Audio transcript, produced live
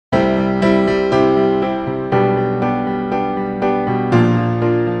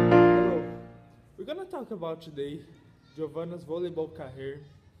talk about today Giovana's volleyball career,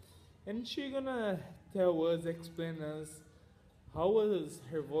 and she gonna tell us, explain us how was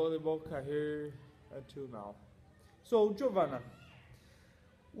her volleyball career until now. So Giovanna,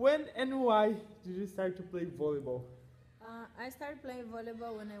 when and why did you start to play volleyball? I started playing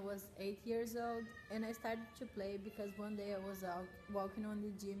volleyball when I was 8 years old, and I started to play because one day I was out walking on the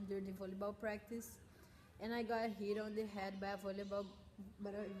gym during the volleyball practice, and I got hit on the head by a volleyball.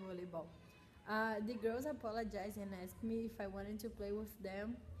 The girls apologized and asked me if I wanted to play with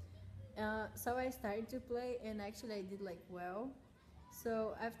them. So I started to play, and actually I did like well.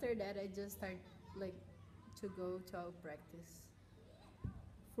 So after that, I just started like to go to our practice.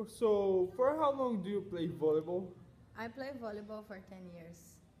 For how long do you play volleyball? I played volleyball for 10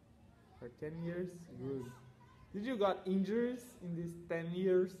 years. For 10 years? Yes. Good. Did you got injuries in these 10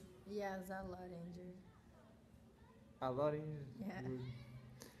 years? Yes, a lot injured. A lot injuries? Yeah. Good.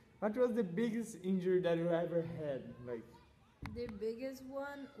 What was the biggest injury that you ever had? Like, The biggest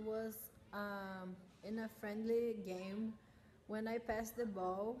one was in a friendly game when I passed the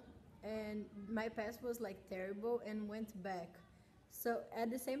ball, and my pass was like terrible and went back. So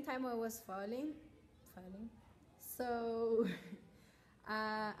at the same time I was falling. So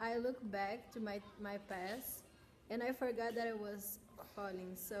I looked back to my pass, and I forgot that I was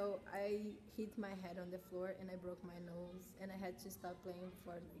falling. So I hit my head on the floor and I broke my nose, and I had to stop playing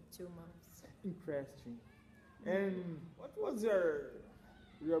for like 2 months. interesting. And what was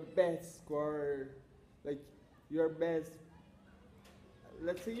your best score? Like your best,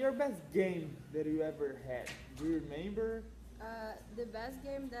 let's say your best game that you ever had. Do you remember? The best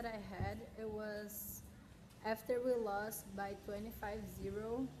game that I had, it was after we lost by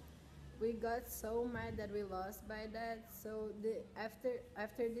 25-0. We got so mad that we lost by that. So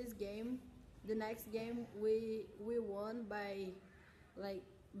after this game, the next game we won by like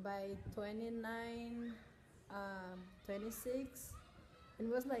by 29 26. It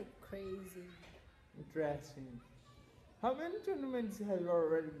was like crazy. Interesting. How many tournaments have you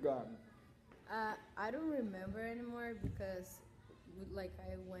already gone? I don't remember anymore because like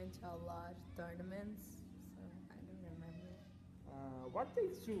I went to a lot of tournaments, so I don't remember. What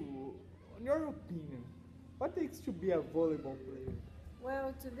takes to, in your opinion, what takes to be a volleyball player?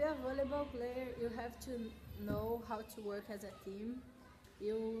 Well, to be a volleyball player, you have to know how to work as a team.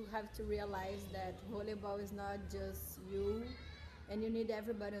 You have to realize that volleyball is not just you, and you need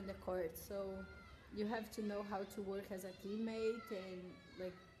everybody on the court. So you have to know how to work as a teammate and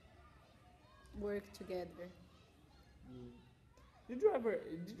like work together. Mm. Did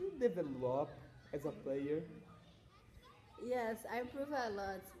you develop as a player? Yes, I improved a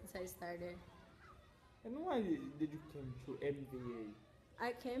lot since I started. And why did you come to MVA?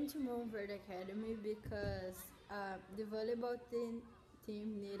 I came to Montverde Academy because the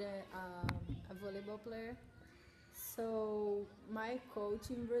team needed a volleyball player. So my coach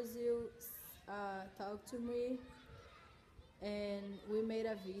in Brazil talked to me, and we made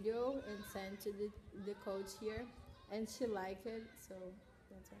a video and sent to the coach here, and she liked it. So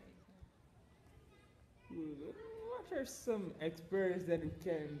that's why. Good. What are some experiences that you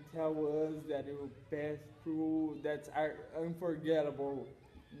can tell us that you passed through that are unforgettable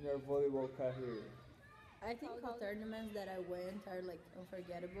in your volleyball career? I think all tournaments that I went are like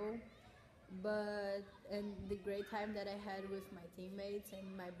unforgettable, but and the great time that I had with my teammates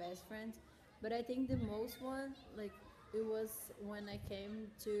and my best friends. But I think the most one, like it was when I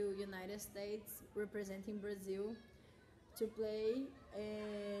came to United States representing Brazil to play,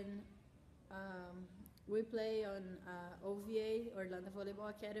 and um, we play on OVA, Orlando Volleyball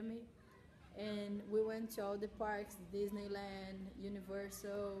Academy, and we went to all the parks, Disneyland,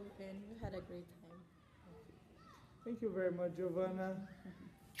 Universal, and we had a great time. Thank you very much, Giovanna.